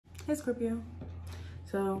Hey Scorpio.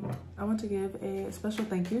 So I want to give a special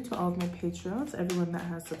thank you to all of my Patreons, everyone that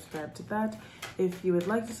has subscribed to that. If you would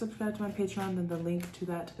like to subscribe to my Patreon, then the link to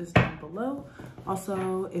that is down below.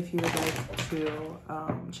 Also, if you would like to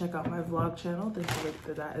check out my vlog channel, then the link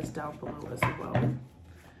to that is down below as well.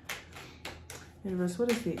 Universe, what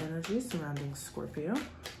is the energy surrounding Scorpio?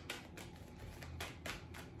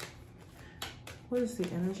 What is the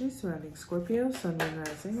energy surrounding Scorpio, Sun, Moon,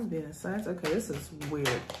 Rising, and Venus signs? Okay, this is weird.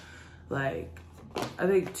 Like, I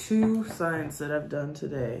think 2 signs that I've done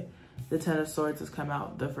today, the Ten of Swords has come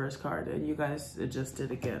out, the first card, and you guys, it just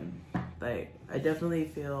did again. Like, I definitely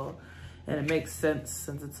feel, and it makes sense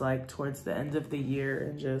since it's like towards the end of the year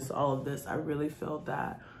and just all of this, I really feel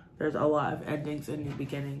that there's a lot of endings and new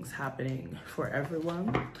beginnings happening for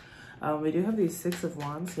everyone. We do have these 6 of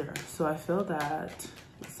Wands here, so I feel that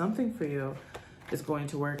something for you is going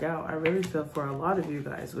to work out. I really feel for a lot of you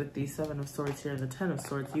guys with the 7 of Swords here and the 10 of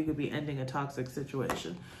Swords, you could be ending a toxic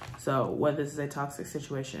situation. So whether this is a toxic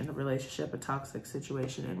situation in a relationship, a toxic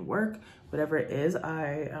situation in work, whatever it is,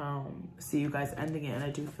 I see you guys ending it, and I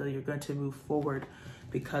do feel you're going to move forward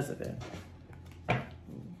because of it.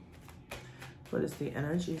 What is the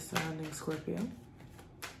energy surrounding Scorpio?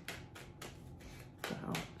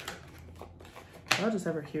 Wow. I'll just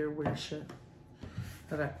ever hear weird shit.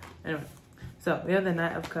 Okay, anyway. So we have the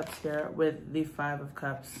Knight of Cups here with the 5 of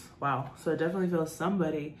Cups. Wow. So I definitely feel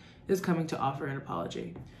somebody is coming to offer an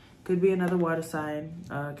apology. Could be another water sign,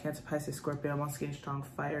 Cancer, Pisces, Scorpio. I'm also getting strong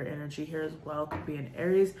fire energy here as well. Could be an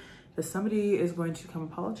Aries. That somebody is going to come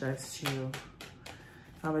apologize to you.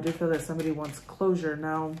 I do feel that somebody wants closure.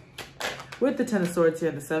 Now, with the 10 of Swords here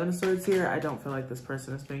and the 7 of Swords here, I don't feel like this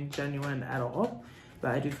person is being genuine at all.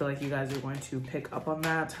 But I do feel like you guys are going to pick up on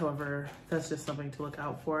that. However, that's just something to look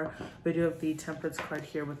out for. We do have the Temperance card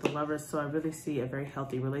here with the Lovers. So I really see a very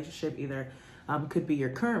healthy relationship. Either could be your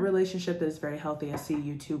current relationship that is very healthy. I see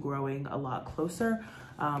you two growing a lot closer.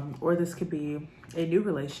 Or this could be a new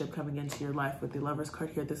relationship coming into your life with the Lovers card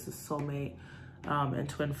here. This is soulmate and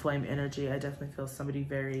twin flame energy. I definitely feel somebody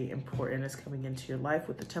very important is coming into your life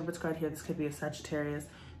with the Temperance card here. This could be a Sagittarius.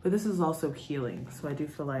 But this is also healing. So I do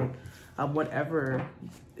feel like whatever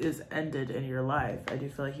is ended in your life, I do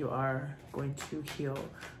feel like you are going to heal,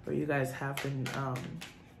 or you guys have been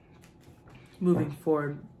moving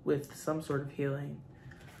forward with some sort of healing.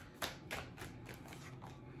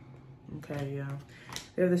 Okay, yeah.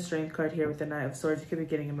 We have the Strength card here with the Knight of Swords. You could be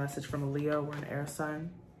getting a message from a Leo or an air sign.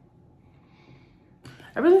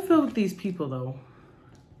 I really feel with these people though,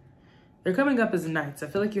 they're coming up as knights. I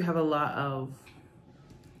feel like you have a lot of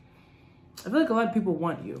people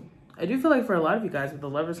want you. I do feel like for a lot of you guys with the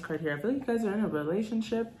Lovers card here, I feel like you guys are in a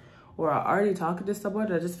relationship or are already talking to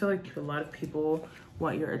someone. I just feel like a lot of people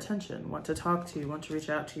want your attention, want to talk to you, want to reach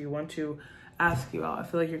out to you, want to ask you out. I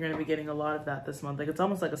feel like you're going to be getting a lot of that this month. Like, it's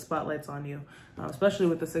almost like a spotlight's on you, especially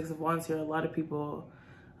with the 6 of Wands here. A lot of people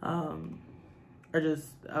are just,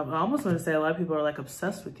 I almost want to say a lot of people are like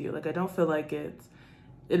obsessed with you. Like, I don't feel like it's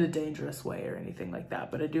in a dangerous way or anything like that,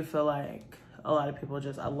 but I do feel like a lot of people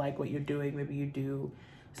just, I like what you're doing. Maybe you do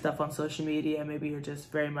stuff on social media. Maybe you're just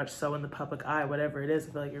very much so in the public eye, whatever it is.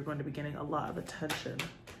 I feel like you're going to be getting a lot of attention.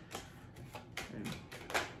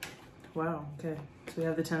 Wow, okay. So we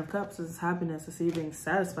have the 10 of Cups. This is happiness. I see you being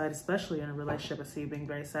satisfied, especially in a relationship. I see you being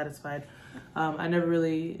very satisfied. I never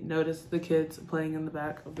really noticed the kids playing in the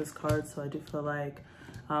back of this card, so I do feel like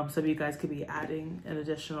some of you guys could be adding an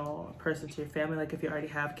additional person to your family. Like if you already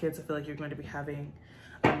have kids, I feel like you're going to be having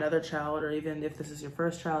another child, or even if this is your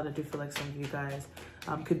first child, I do feel like some of you guys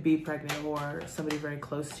could be pregnant, or somebody very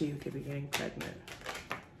close to you could be getting pregnant.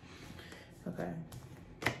 Okay.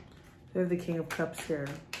 We have the King of Cups here.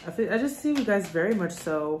 I just see you guys very much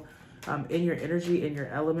so in your energy, in your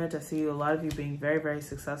element. I see a lot of you being very, very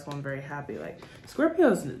successful and very happy. Like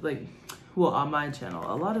Scorpios, like, well, on my channel,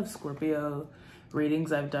 a lot of Scorpio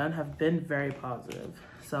readings I've done have been very positive.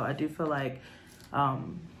 So I do feel like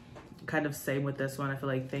kind of same with this one. I feel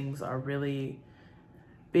like things are really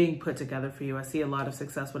being put together for you. I see a lot of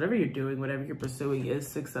success. Whatever you're doing, whatever you're pursuing is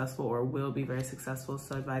successful or will be very successful.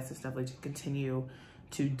 So advice is definitely to continue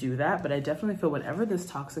to do that. But I definitely feel whatever this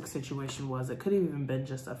toxic situation was, it could have even been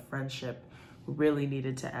just a friendship really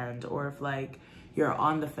needed to end. Or if like you're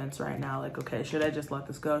on the fence right now, like, okay, should I just let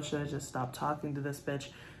this go? Should I just stop talking to this bitch?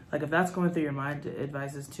 Like if that's going through your mind,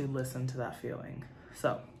 advice is to listen to that feeling.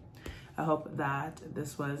 So I hope that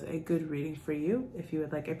this was a good reading for you. If you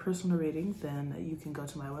would like a personal reading, then you can go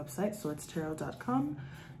to my website, swordstarot.com.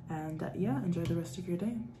 And yeah, enjoy the rest of your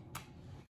day.